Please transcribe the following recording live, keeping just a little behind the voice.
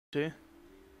See?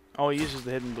 Oh, he uses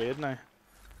the hidden blade now.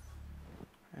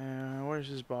 Where's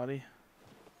his body?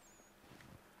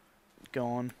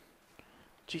 Gone.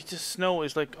 Jeez, this snow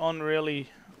is like unreal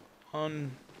how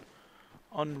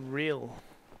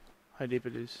deep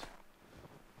it is.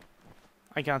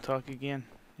 I can't talk again.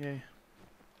 Yay.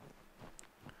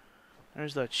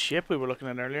 There's that ship we were looking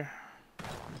at earlier.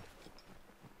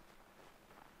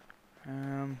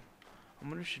 I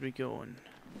wonder, should we go and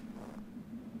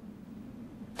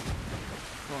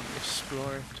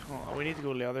explore it? Oh, we need to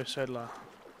go to the other side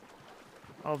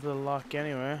of the lock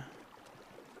anyway.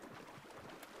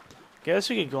 Guess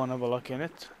we could go and have a look in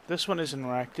it. This one isn't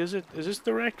wrecked, is it? Is this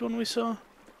the wrecked one we saw?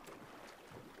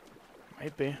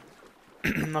 Might be.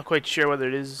 I'm not quite sure whether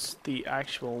it is the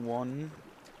actual one.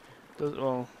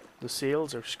 Well, the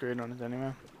sails are screwed on it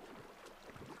anyway.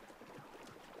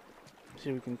 See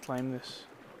if we can climb this.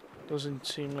 Doesn't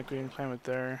seem like we can climb it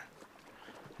there.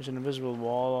 There's an invisible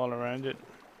wall all around it.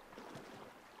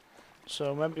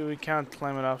 So maybe we can't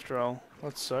climb it after all.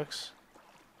 That sucks.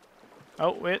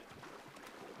 Oh, wait.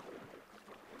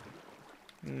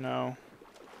 No.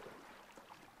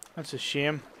 That's a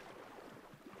shame.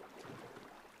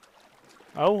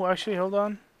 Oh, actually, hold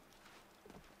on.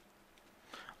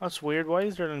 That's weird. Why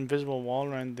is there an invisible wall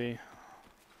around the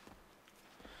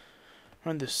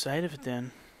side of it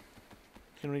then?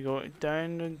 Can we go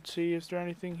down and see if there's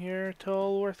anything here at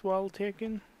all worthwhile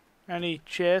taking? Any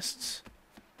chests?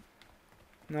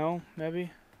 No,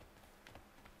 maybe.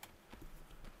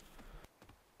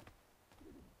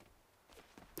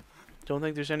 Don't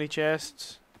think there's any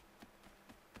chests.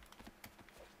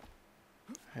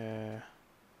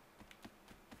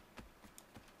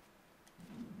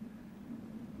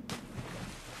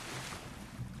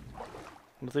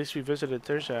 Well, at least we visited.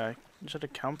 Is that a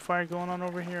campfire going on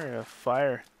over here? Or a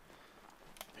fire?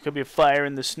 There could be a fire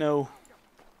in the snow.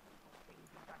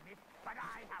 But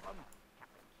I have 'em.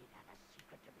 Captain Kidd had a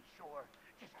secret, to be sure.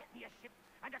 Just get me a ship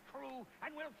and a crew,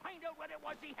 and we'll find out what it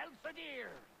was he held so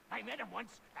dear. I met him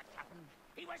once, that captain.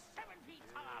 He was 7 feet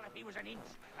tall if he was an inch.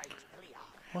 I tell ya.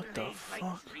 What the Legs fuck?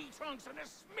 like tree trunks and a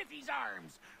smithy's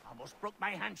arms. Almost broke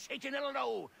my hand shaking it'll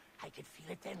know. I could feel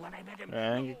it then when I met him.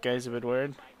 I think the guy's a bit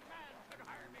weird.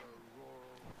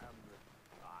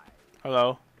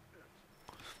 Hello.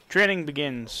 Training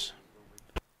begins.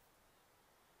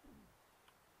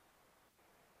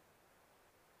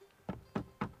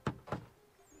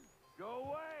 Go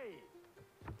away!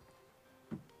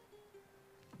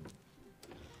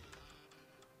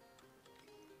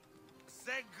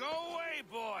 Say go away,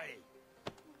 boy!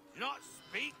 Do you not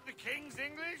speak the King's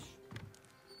English?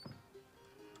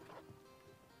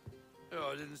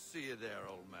 Oh, I didn't see you there,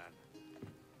 old man.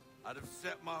 I'd have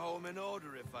set my home in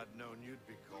order if I'd known you'd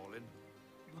be calling.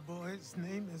 The boy's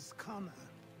name is Connor.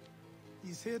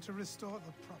 He's here to restore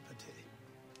the property.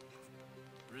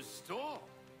 Restore?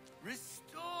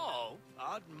 Restore?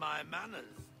 Pardon my manners.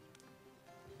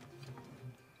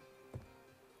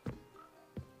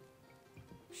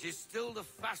 She's still the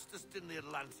fastest in the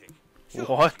Atlantic. Sure,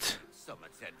 What? some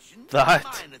attention. That?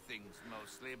 Minor things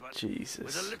mostly, but Jesus.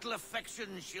 with a little affection,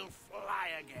 she'll fly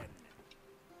again.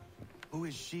 Who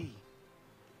is she?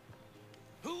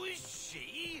 Who is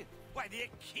she? Why, the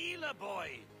Aquila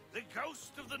boy, the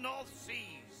ghost of the North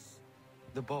Seas.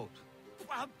 The boat.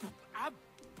 A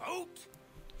boat?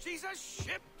 She's a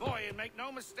ship, boy, and make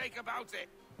no mistake about it.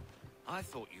 I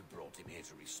thought you brought him here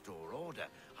to restore order.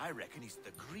 I reckon he's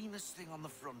the greenest thing on the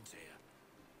frontier.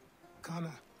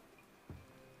 Connor,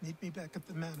 meet me back at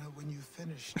the manor when you've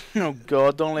finished. Oh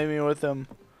God, don't leave me with him.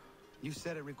 You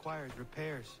said it requires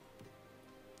repairs.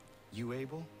 You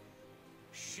able?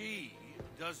 She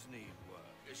does need work.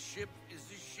 A ship is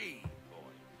a she,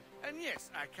 boy. And yes,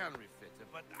 I can refit her,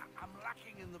 but I'm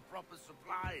lacking in the proper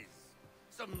supplies.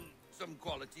 Some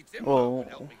quality timber would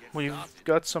help me get We've started.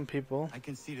 got some people. I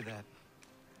can see to that.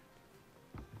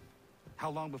 How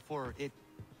long before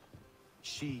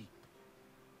she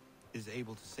is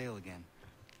able to sail again?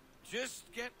 Just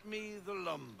get me the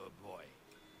lumber, boy.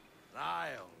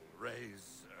 I'll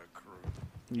raise a crew.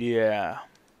 Yeah.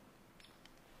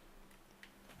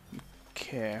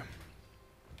 Okay.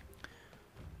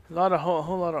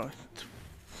 Whole lot of.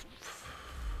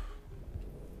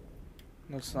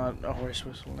 That's not a horse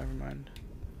whistle. Never mind.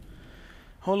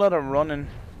 Whole lot of running.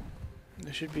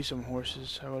 There should be some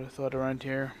horses. I would have thought around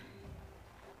here.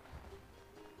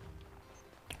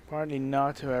 Apparently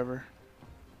not, however.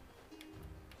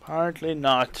 Apparently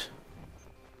not.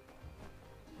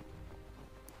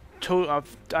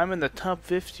 I'm in the top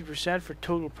 50% for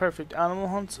total perfect animal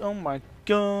hunts. Oh my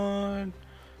God.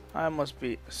 I must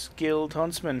be a skilled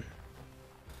huntsman.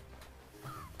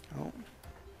 Oh.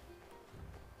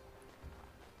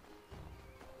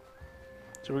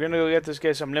 So we're gonna go get this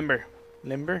guy some timber.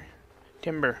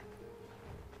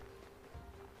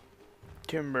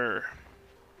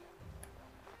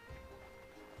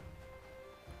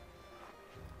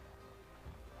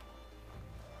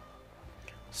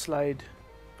 Slide.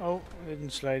 Oh, it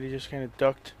didn't slide, he just kind of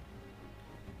ducked.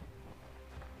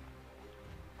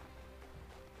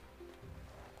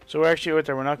 So we're actually out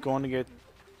there, we're not going to get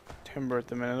timber at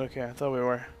the minute. Okay, I thought we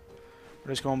were.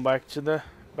 We're just going back to the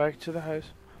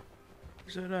house.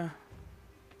 Is it oh,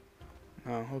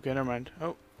 okay, never mind.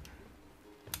 Oh.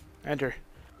 Enter.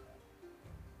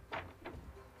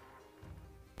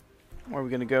 Where are we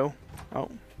gonna go? Oh,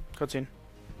 cutscene.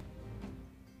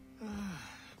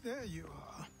 There you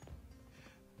are.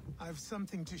 I've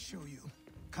something to show you.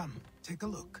 Come, take a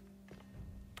look.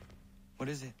 What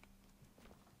is it?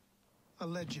 A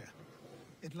ledger.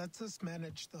 It lets us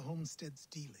manage the homestead's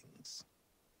dealings.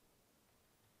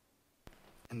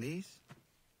 And these?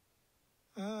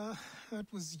 That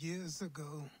was years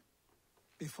ago.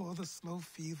 Before the slow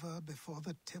fever, before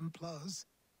the Templars,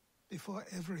 before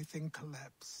everything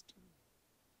collapsed.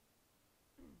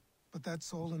 But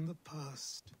that's all in the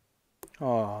past.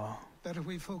 Aww. Better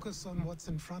we focus on what's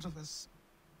in front of us.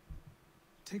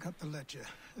 Take up the ledger,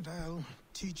 and I'll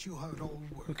teach you how it all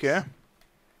works. Okay.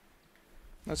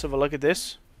 Let's have a look at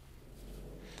this.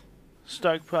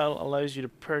 Stockpile allows you to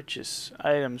purchase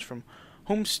items from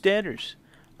homesteaders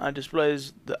and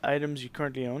displays the items you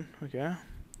currently own. Okay.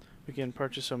 We can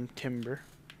purchase some timber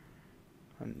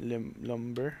and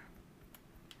lumber.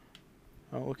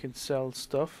 Oh, we can sell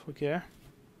stuff. Okay.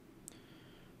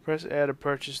 Press A to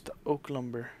purchase the oak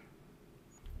lumber.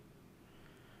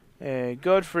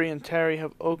 Godfrey and Terry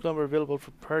have oak lumber available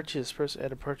for purchase. Press A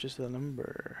to purchase the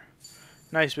lumber.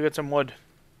 Nice, we got some wood.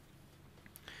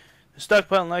 The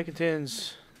stockpile now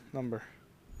contains lumber.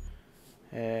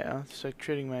 It's like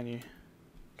trading menu.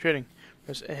 Trading.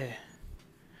 Press A.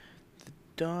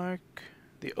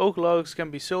 The oak logs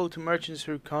can be sold to merchants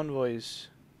through convoys.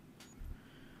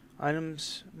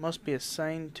 Items must be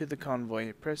assigned to the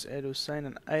convoy. Press A to assign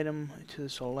an item to the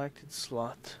selected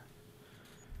slot.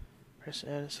 Press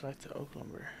A to select the oak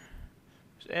lumber.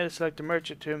 Press A to select the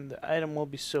merchant to whom the item will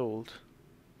be sold.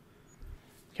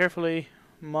 Carefully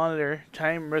monitor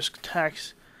time, risk,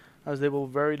 tax, as they will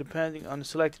vary depending on the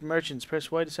selected merchants. Press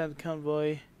Y to send the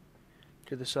convoy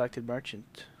to the selected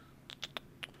merchant.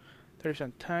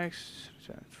 30% tax,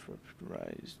 30% for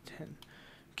rise, 10.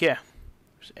 Okay,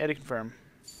 press A to confirm.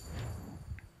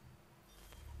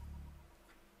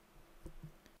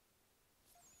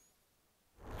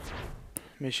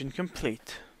 Mission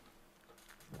complete.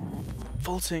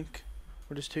 Full sync.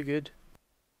 We're just too good.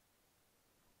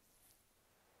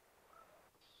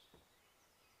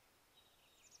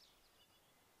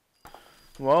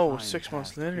 Whoa, Time 6 months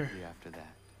passed later. quickly after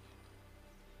that.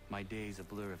 My days a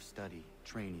blur of study,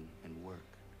 training, and work.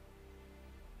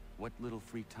 What little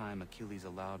free time Achilles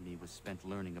allowed me was spent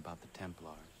learning about the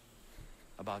Templars,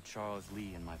 about Charles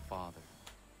Lee and my father.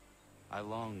 I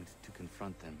longed to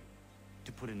confront them,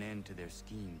 to put an end to their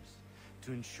schemes,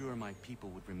 to ensure my people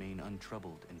would remain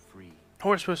untroubled and free.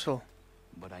 Horse whistle.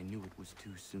 But I knew it was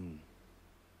too soon.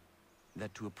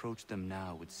 That to approach them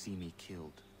now would see me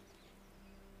killed.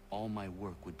 All my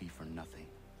work would be for nothing.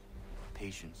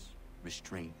 Patience,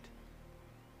 restraint.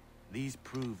 These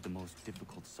proved the most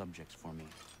difficult subjects for me.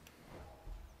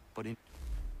 But in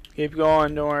Keep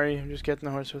going, don't worry. I'm just getting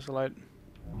the horse whistle out.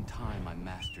 time, I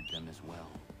mastered them as well.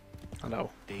 Hello,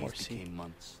 Days horsey. became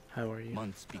months. How are you?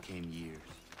 Months became years.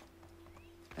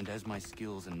 And as my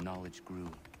skills and knowledge grew,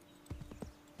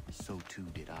 so too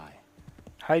did I.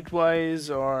 Height-wise,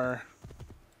 or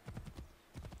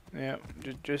yeah,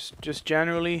 just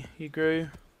generally, you grew.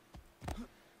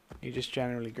 You just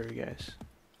generally grew, guys.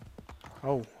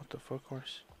 Oh, what the fuck,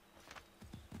 horse?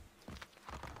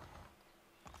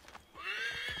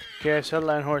 Okay, settle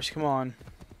down, horse. Come on.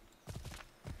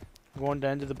 We're going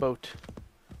down to the boat.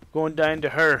 Going down to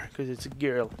her, because it's a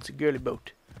girl. It's a girly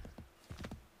boat.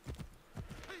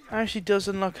 Actually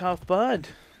doesn't look half bad,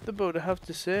 the boat, I have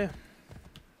to say.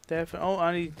 Definitely. Oh,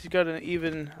 and he's got a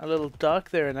little dock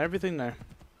there and everything now.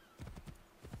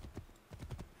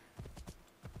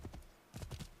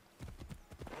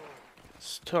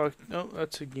 Let's talk. Oh,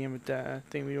 that's a game with that. I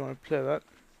think we don't want to play that.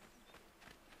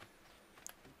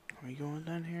 Are we going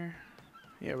down here?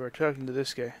 Yeah, we're talking to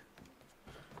this guy.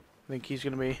 I think he's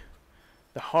going to be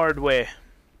the hard way.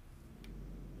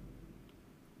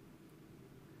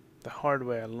 The hard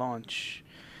way, a launch.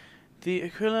 The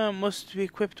Aquila must be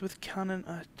equipped with cannon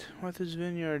at Martha's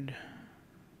Vineyard.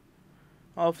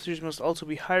 Officers must also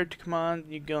be hired to command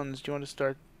new guns. Do you want to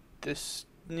start this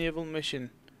naval mission?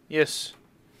 Yes.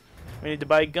 We need to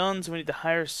buy guns. We need to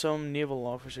hire some naval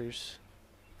officers.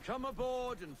 Come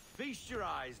aboard and feast your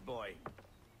eyes, boy.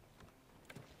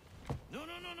 No,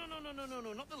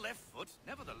 not the left foot.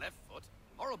 Never the left foot.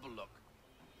 Horrible look.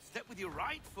 Step with your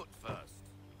right foot first.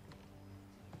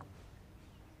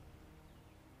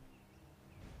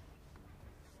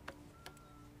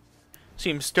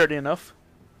 Seems sturdy enough.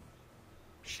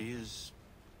 She is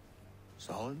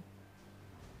solid?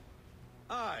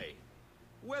 Aye.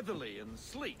 Weatherly and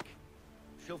sleek.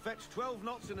 She'll fetch 12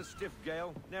 knots in a stiff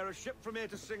gale. Ne'er a ship from here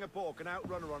to Singapore can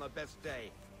outrun her on her best day.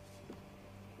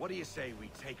 What do you say we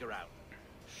take her out?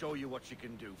 Show you what she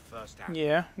can do first hand.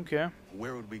 Yeah, okay.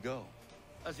 Where would we go?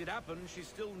 As it happens, she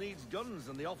still needs guns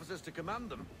and the officers to command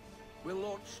them. We'll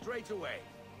launch straight away.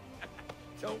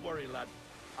 Don't worry, lad.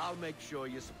 I'll make sure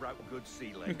you sprout good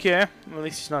sea legs. Okay, well, at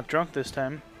least he's not drunk this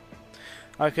time.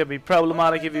 That could be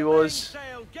problematic if he was.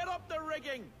 Sail. Get up the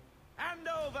rigging! Hand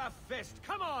over fist!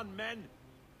 Come on, men!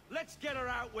 Let's get her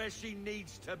out where she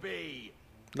needs to be!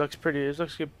 Looks pretty, it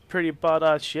looks like a pretty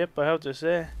badass ship, I have to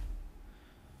say.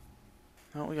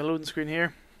 Oh, we got a loading screen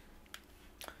here.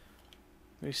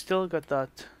 We still got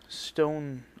that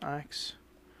stone axe.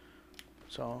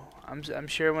 So, I'm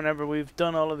sure whenever we've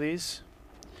done all of these,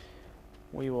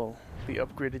 we will be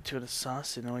upgraded to an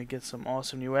assassin and we get some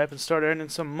awesome new weapons, start earning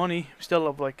some money. We still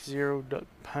have like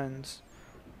 £0.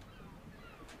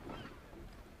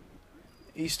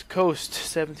 East Coast,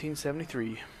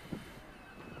 1773.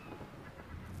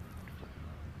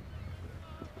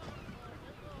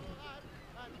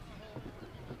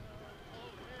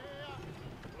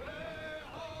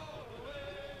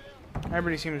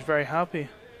 Everybody seems very happy.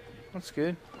 That's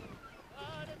good.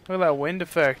 Look at that wind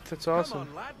effect. That's awesome. Come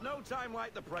on, lad. No time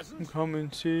like the present. Come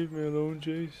and save me alone,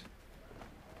 Jace.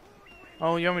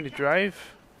 Oh, you want me to drive?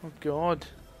 Oh God.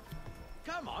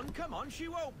 Come on. She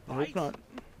won't I bite. hope not.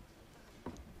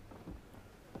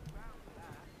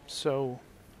 So.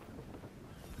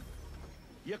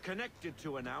 You're connected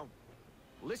to her now.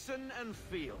 Listen and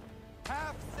feel.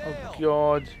 Half Oh sail!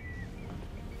 God.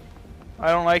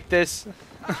 I don't like this.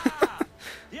 Ah!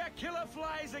 Your killer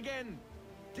flies again.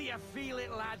 Do you feel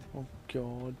it, lad? Oh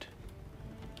God.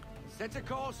 Set a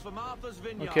course for Martha's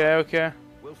Vineyard. Okay.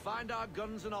 We'll find our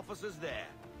guns and officers there.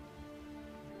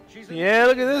 She's a Yeah,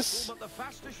 look at vessel, this. But the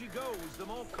faster she goes, the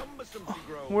more cumbersome she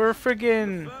grows. We're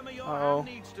friggin'. The firmer your Uh-oh.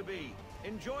 hand needs to be.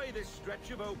 Enjoy this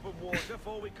stretch of open water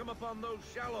before we come upon those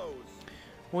shallows.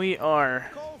 We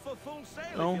are. Call for full sail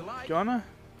if Oh, you like. gonna?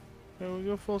 There we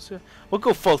go, full sail. We'll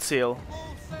go full sail.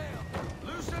 Full sail.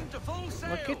 Loosen to full sail.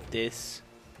 Look at this.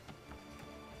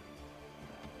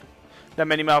 That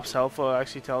mini-map's helpful. It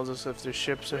actually tells us if there's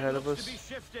ships ahead of Looks to us.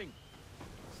 be shifting.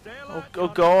 Stay Oh, alert, oh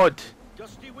Connie. God.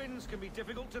 Gusty winds can be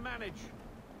difficult to manage.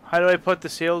 How do I put the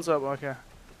sails up? Okay.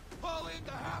 Pull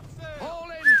into half sail. Pull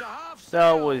into half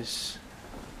sail. That was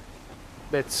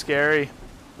a bit scary.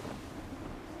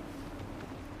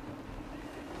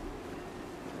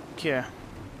 Okay.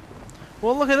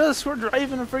 Well, look at us. We're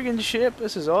driving a friggin' ship.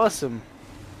 This is awesome.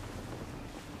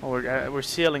 Oh, we're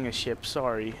sailing a ship.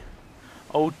 Sorry.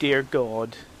 Oh dear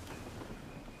God.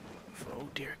 Oh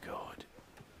dear God.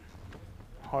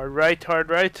 Hard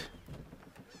right.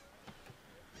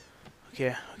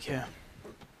 Okay.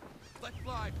 Let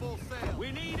fly full sail.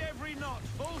 We need every knot.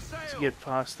 Full sail. Let's get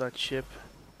past that ship.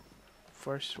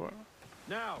 First one.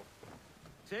 Now,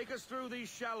 take us through these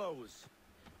shallows.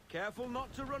 Careful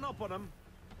not to run up on them.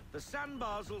 The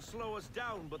sandbars will slow us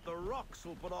down, but the rocks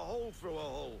will put a hole through a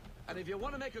hull. And if you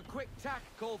want to make a quick tack,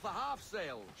 call for half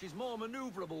sail. She's more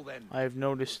maneuverable then. I've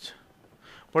noticed.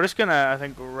 We're just gonna, I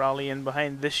think, rally in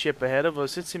behind this ship ahead of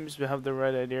us. It seems to have the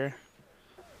right idea.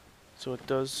 So it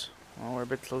does. Oh, we're a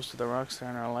bit close to the rocks there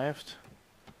on our left.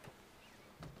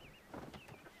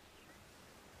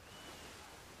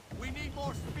 We need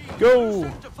more speed. Go!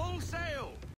 Loosen to